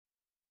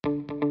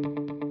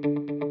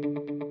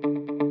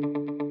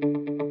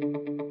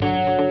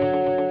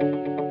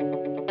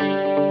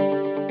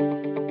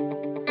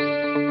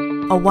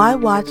a Why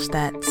Watch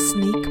That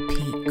sneak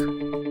peek.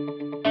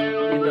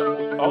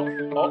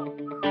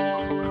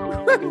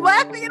 I'm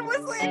laughing and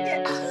whistling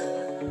again.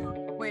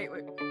 Wait. I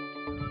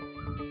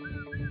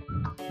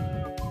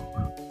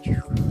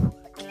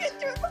can't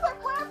do it because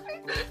I'm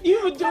laughing.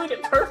 You've been doing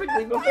it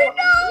perfectly before.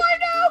 I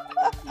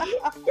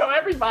know. So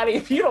everybody,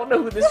 if you don't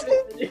know who this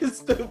is, it is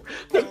the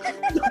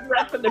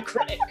ref and the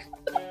critic.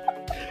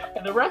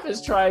 And the ref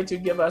is trying to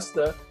give us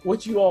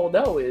what you all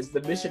know is the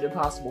Mission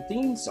Impossible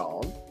theme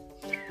song.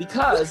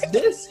 Because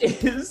this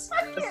is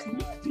a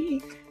sneak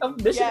peek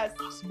of Mission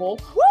Impossible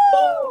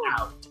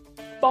Fallout.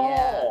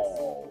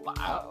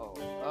 Fallout.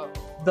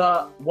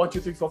 The 1,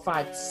 2, 3, 4,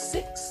 5,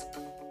 6th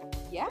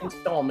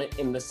installment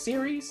in the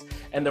series,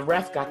 and the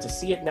ref got to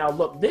see it. Now,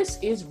 look, this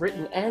is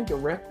written and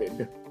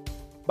directed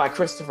by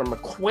Christopher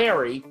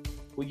McQuarrie,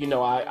 who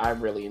I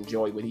really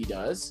enjoy what he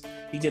does.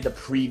 He did the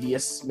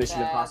previous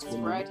Mission Impossible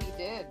movie. Right, he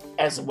did.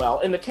 As well.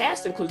 And the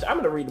cast includes, I'm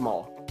going to read them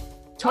all.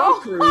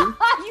 Tom Cruise.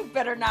 You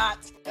better not.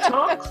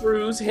 Tom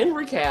Cruise,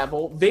 Henry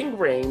Cavill, Ving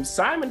Rhames,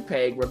 Simon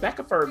Pegg,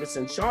 Rebecca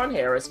Ferguson, Sean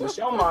Harris,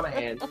 Michelle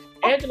Monaghan,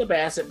 Angela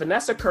Bassett,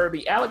 Vanessa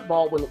Kirby, Alec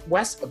Baldwin,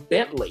 Wes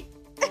Bentley.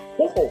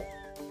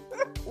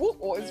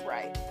 Ooh, is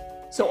right.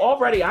 So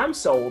already I'm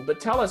sold,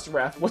 but tell us,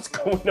 Ref, what's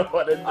going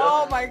on in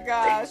Oh my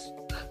gosh.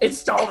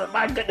 Installment,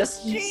 my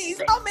goodness.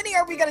 Jeez, how many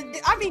are we going to do?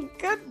 I mean,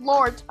 good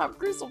Lord, Tom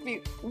Cruise will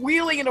be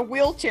wheeling in a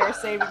wheelchair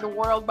saving the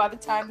world by the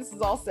time this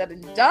is all said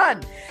and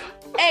done.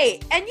 Hey,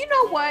 and you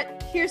know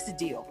what? Here's the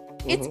deal.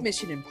 It's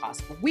Mission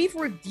Impossible. We've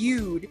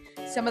reviewed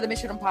some of the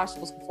Mission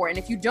Impossibles before, and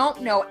if you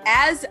don't know,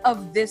 as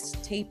of this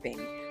taping,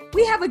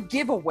 we have a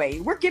giveaway.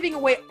 We're giving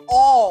away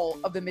all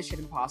of the Mission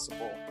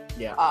Impossible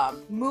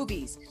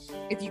movies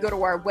if you go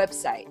to our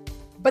website.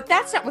 But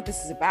that's not what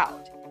this is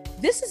about.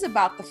 This is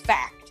about the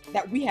fact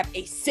that we have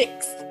a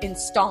 6th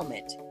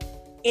installment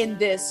in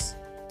this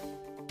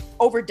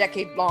over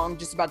decade long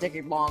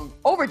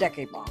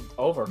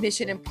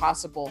Mission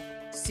Impossible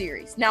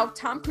series. Now,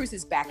 Tom Cruise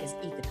is back as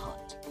Ethan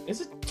Hunt. Is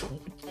it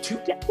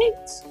 2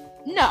 decades?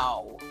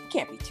 No, it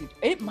can't be 2.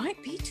 It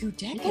might be 2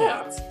 decades.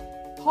 Yeah.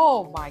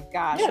 Oh my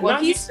gosh. Yeah, well,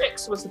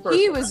 96 was the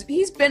first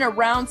He's been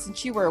around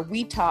since you were a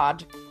wee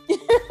Todd.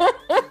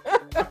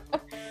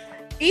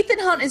 Ethan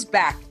Hunt is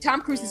back.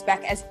 Tom Cruise is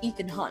back as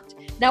Ethan Hunt.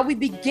 Now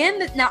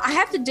now I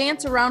have to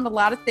dance around a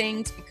lot of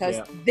things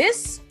because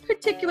this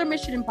particular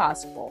Mission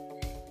Impossible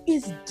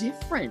is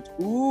different.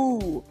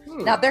 Ooh.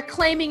 Now they're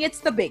claiming it's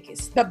the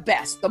biggest, the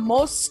best, the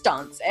most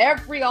stunts,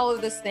 all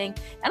of this thing.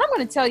 And I'm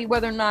going to tell you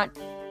whether or not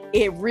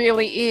it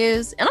really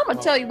is. And I'm going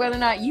to tell you whether or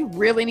not you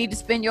really need to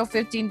spend your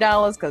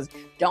 $15 because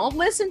don't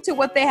listen to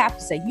what they have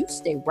to say. You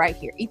stay right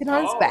here. Ethan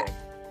Hunt's back.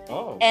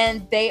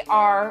 And they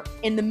are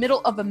in the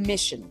middle of a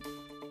mission.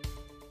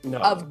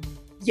 Middle of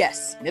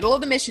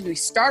the mission. We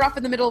start off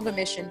in the middle of a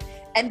mission,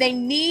 and they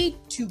need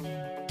to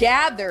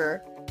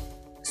gather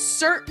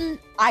certain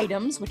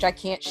items, which I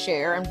can't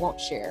share and won't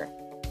share,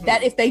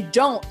 that if they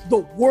don't, the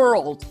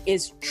world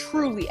is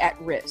truly at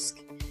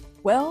risk.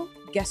 Well,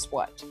 guess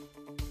what?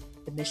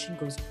 The mission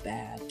goes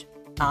bad.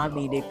 I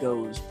mean, it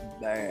goes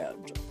bad.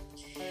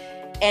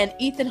 And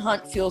Ethan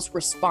Hunt feels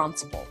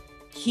responsible.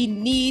 He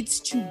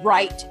needs to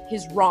right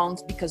his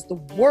wrongs because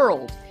the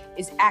world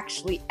is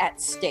actually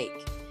at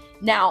stake.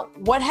 Now,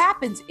 what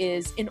happens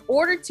is, in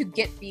order to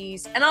get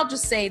these, and I'll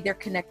just say they're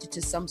connected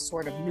to some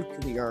sort of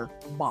nuclear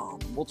bomb.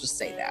 We'll just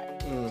say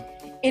that.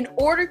 In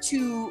order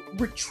to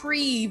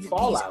retrieve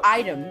these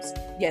items,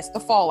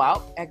 the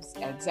fallout,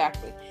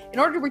 exactly. In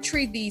order to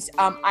retrieve these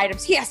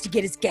items, he has to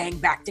get his gang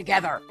back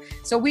together.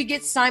 So we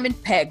get Simon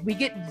Pegg, we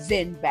get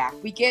Vin back,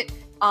 we get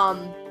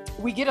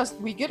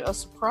a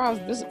surprise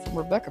visit from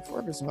Rebecca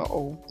Ferguson.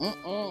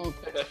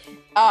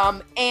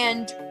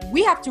 And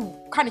we have to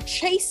kind of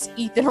chase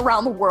Ethan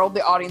around the world,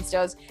 the audience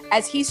does,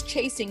 as he's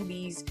chasing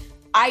these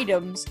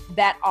items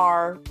that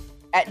are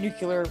at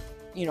nuclear,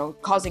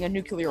 causing a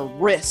nuclear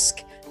risk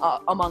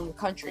among the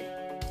country.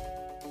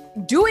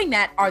 Doing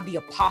that are the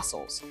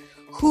apostles,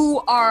 who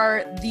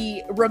are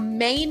the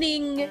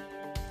remaining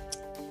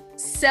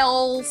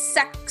cell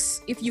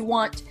sects, if you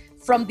want,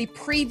 from the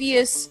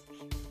previous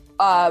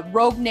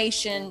Rogue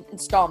Nation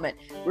installment.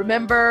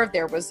 Remember,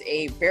 there was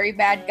a very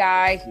bad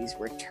guy who's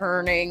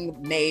returning,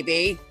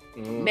 maybe,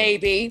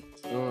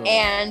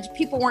 and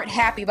people weren't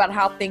happy about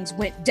how things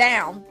went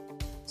down.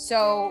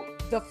 So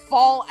the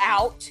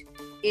fallout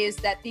is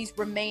that these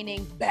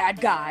remaining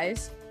bad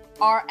guys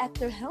are at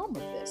the helm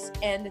of this.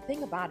 And the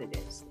thing about it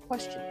is, the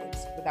question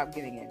is, without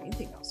giving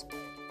anything else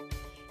away,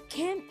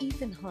 can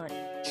Ethan Hunt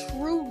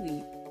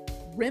truly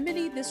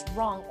remedy this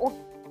wrong,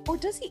 or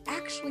does he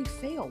actually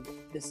fail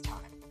this time?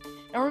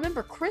 Now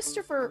remember,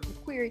 Christopher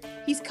McQuarrie,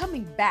 he's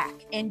coming back,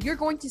 and you're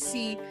going to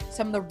see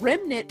some of the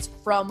remnants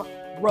from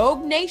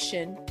Rogue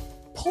Nation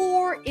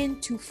pour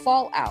into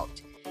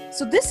Fallout.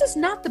 So this is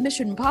not the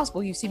Mission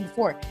Impossible you've seen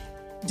before.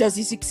 Does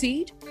he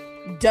succeed?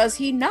 Does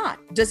he not?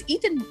 Does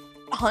Ethan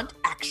Hunt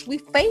actually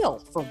fail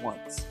for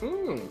once?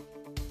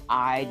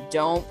 I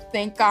don't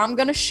think I'm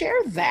going to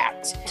share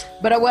that.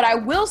 But what I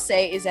will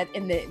say is that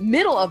in the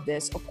middle of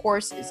this, of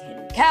course, is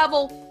Henry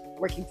Cavill,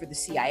 working for the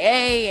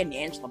CIA, and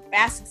Angela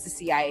Bassett's the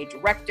CIA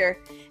director.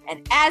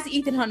 And as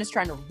Ethan Hunt is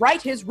trying to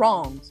right his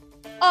wrongs,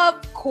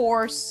 of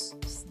course,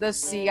 the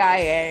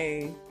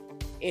CIA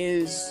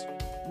is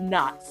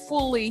not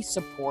fully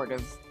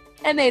supportive,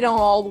 and they don't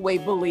all the way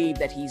believe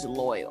that he's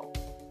loyal.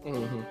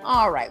 Mm-hmm.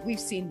 All right, we've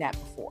seen that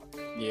before.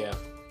 Yeah.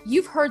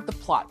 You've heard the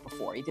plot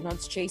before. Ethan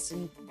Hunt's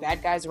chasing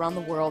bad guys around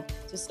the world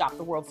to stop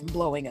the world from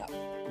blowing up.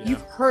 Yeah.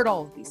 You've heard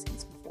all of these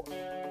things before.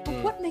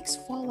 But what makes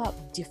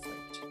Fallout different?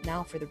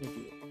 Now for the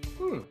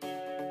review.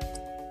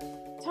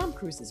 Tom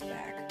Cruise is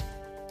back.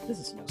 This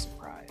is no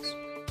surprise.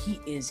 He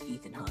is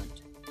Ethan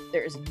Hunt.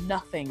 There is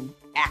nothing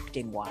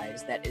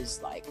acting-wise that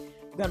is like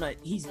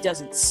he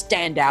doesn't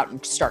stand out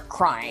and start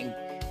crying,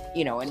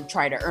 you know, and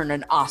try to earn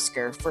an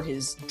Oscar for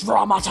his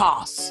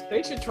dramatas.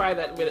 They should try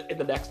that in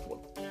the next one.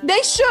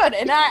 They should,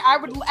 and I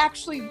would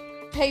actually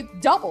pay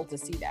double to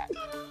see that.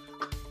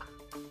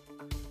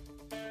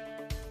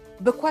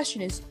 The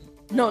question is,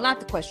 no, not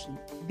the question.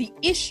 The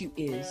issue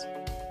is,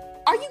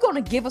 are you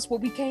going to give us what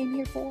we came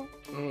here for?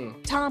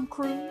 Tom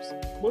Cruise?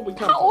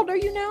 How old are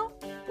you now?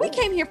 We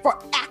came here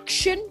for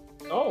action,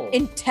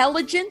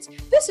 intelligence.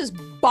 This is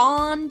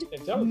Bond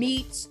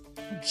meets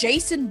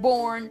Jason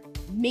Bourne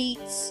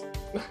meets,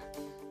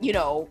 you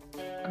know,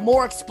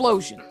 more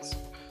explosions.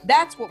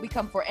 That's what we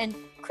come for. And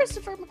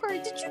Christopher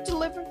McQuarrie, did you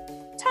deliver?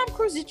 Tom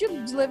Cruise, did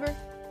you deliver?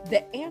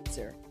 The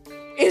answer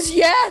is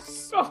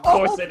yes. Of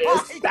course it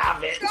is.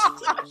 Stop it.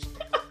 Gosh.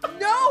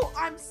 No,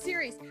 I'm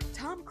serious.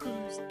 Tom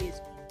Cruise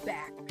is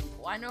back,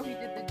 people. I know he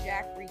did the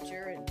Jack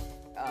Reacher and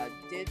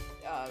did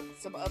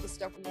some other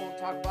stuff we won't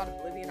talk about,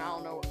 Oblivion, I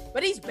don't know.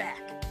 But he's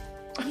back.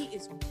 He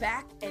is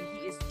back, and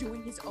he is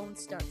doing his own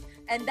stunts.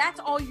 And that's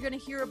all you're going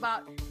to hear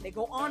about. They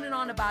go on and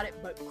on about it,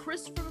 but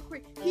Christopher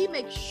McQuarrie, he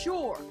makes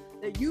sure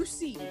that you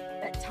see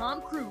that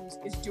Tom Cruise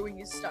is doing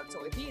his stunts.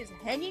 So if he is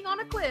hanging on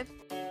a cliff,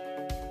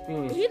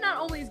 he not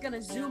only is going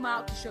to zoom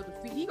out to show the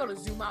feet, he's going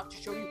to zoom out to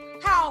show you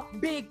how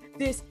big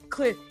this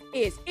cliff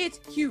is. It's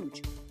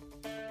huge.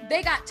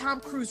 They got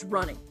Tom Cruise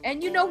running,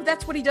 and you know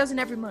that's what he does in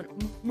every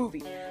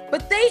movie.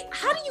 But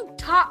how do you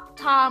top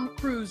Tom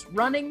Cruise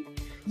running?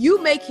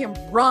 You make him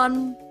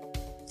run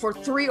for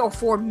 3 or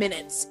 4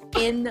 minutes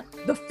in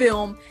the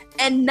film,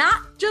 and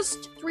not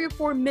just 3 or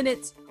 4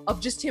 minutes of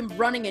just him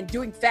running and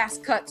doing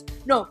fast cuts.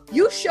 No,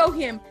 you show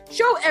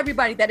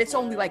everybody that it's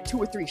only like 2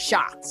 or 3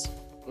 shots.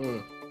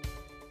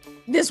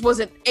 This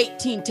wasn't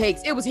 18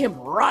 takes. It was him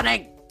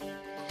running.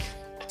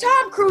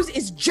 Tom Cruise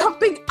is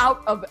jumping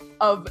out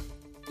of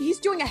he's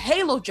doing a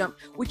halo jump,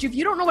 which if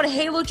you don't know what a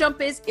halo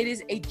jump is, it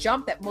is a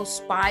jump that most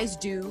spies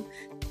do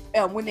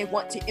when they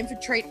want to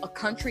infiltrate a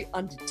country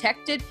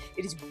undetected.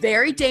 It is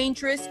very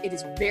dangerous. You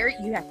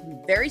have to be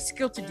very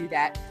skilled to do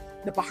that.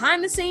 The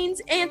behind the scenes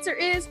answer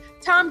is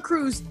Tom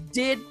Cruise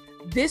did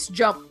this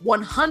jump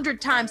 100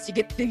 times to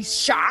get these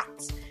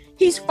shots.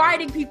 He's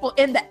fighting people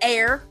in the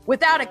air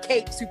without a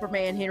cape,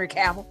 Superman Henry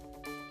Cavill.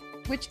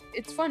 Which,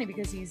 it's funny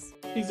because he's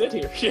in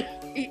here.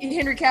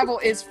 Henry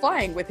Cavill is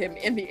flying with him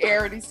in the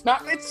air, and he's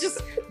not.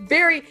 It's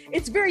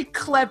very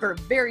clever,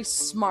 very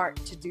smart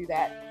to do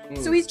that.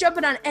 So he's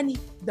jumping on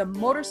the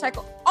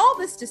motorcycle. All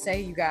this to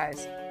say, you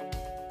guys,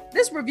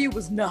 this review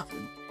was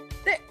nothing.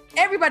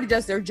 Everybody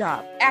does their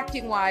job.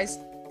 Acting wise,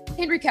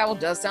 Henry Cavill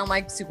does sound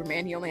like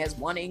Superman. He only has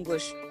one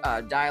English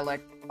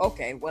dialect.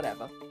 Okay,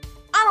 whatever.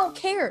 I don't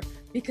care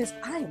because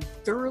I am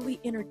thoroughly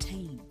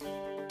entertained.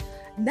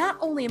 Not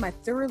only am I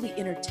thoroughly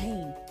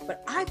entertained,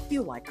 but I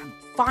feel like I'm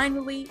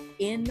finally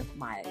in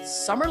my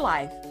summer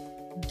life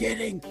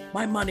getting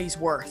my money's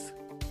worth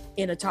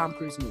in a Tom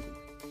Cruise movie.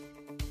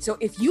 So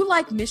if you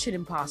like Mission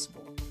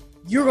Impossible,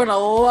 you're going to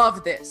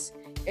love this.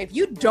 If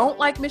you don't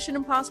like Mission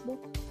Impossible,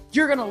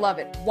 you're going to love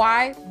it.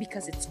 Why?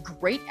 Because it's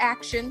great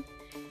action.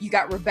 You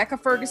got Rebecca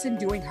Ferguson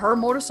doing her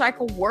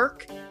motorcycle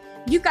work.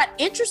 You got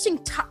interesting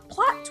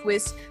plot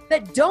twists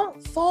that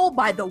don't fall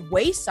by the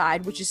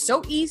wayside, which is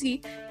so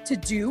easy to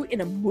do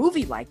in a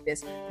movie like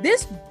this.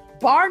 This,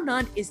 bar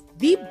none, is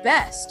the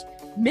best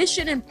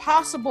Mission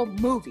Impossible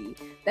movie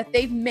that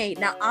they've made.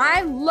 Now,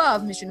 I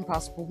love Mission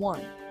Impossible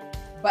 1,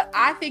 but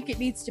I think it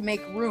needs to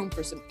make room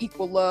for some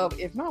equal love,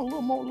 if not a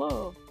little more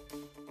love,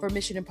 for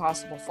Mission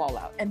Impossible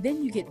Fallout. And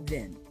then you get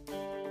Vin,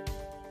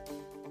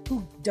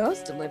 who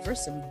does deliver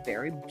some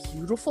very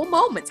beautiful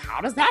moments.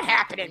 How does that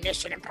happen in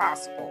Mission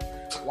Impossible?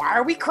 Why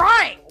are we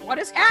crying? What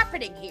is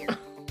happening here?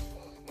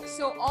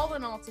 So all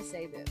in all, to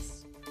say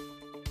this,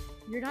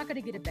 you're not going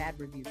to get a bad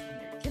review from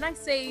here. Can I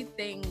say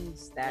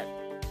things that,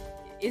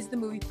 is the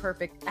movie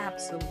perfect?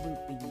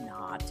 Absolutely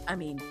not. I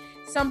mean,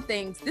 some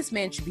things, this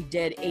man should be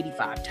dead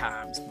 85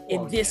 times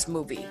in this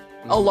movie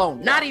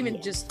alone. Not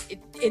even just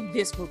in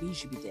this movie, he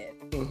should be dead.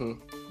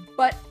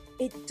 But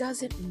it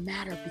doesn't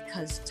matter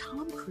because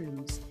Tom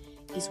Cruise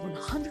is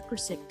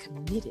 100%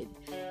 committed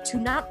to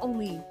not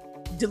only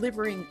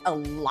delivering a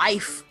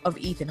life of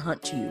Ethan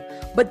Hunt to you,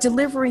 but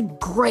delivering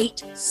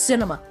great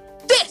cinema.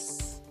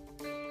 This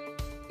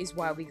is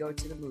why we go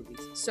to the movies.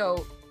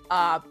 So,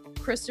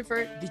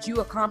 Christopher, did you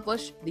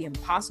accomplish the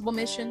impossible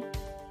mission?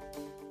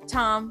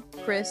 Tom,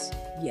 Chris,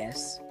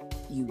 yes,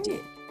 you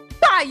did.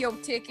 Buy your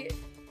ticket.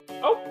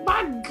 Oh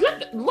my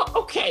goodness. Look,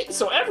 okay,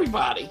 so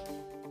everybody,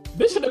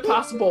 Mission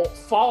Impossible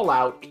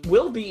Fallout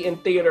will be in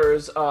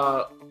theaters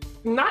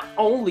not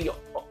only,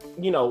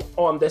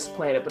 on this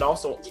planet, but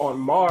also on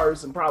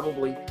Mars and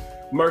probably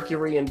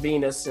Mercury and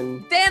Venus,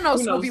 and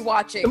Thanos will be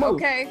watching,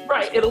 okay?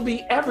 Right, it'll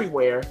be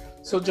everywhere.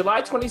 So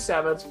July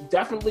 27th,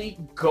 definitely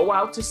go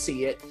out to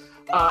see it.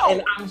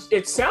 And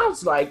it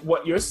sounds like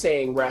what you're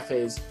saying, Ref,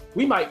 is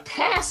we might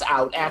pass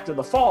out after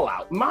the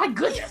fallout. My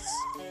goodness.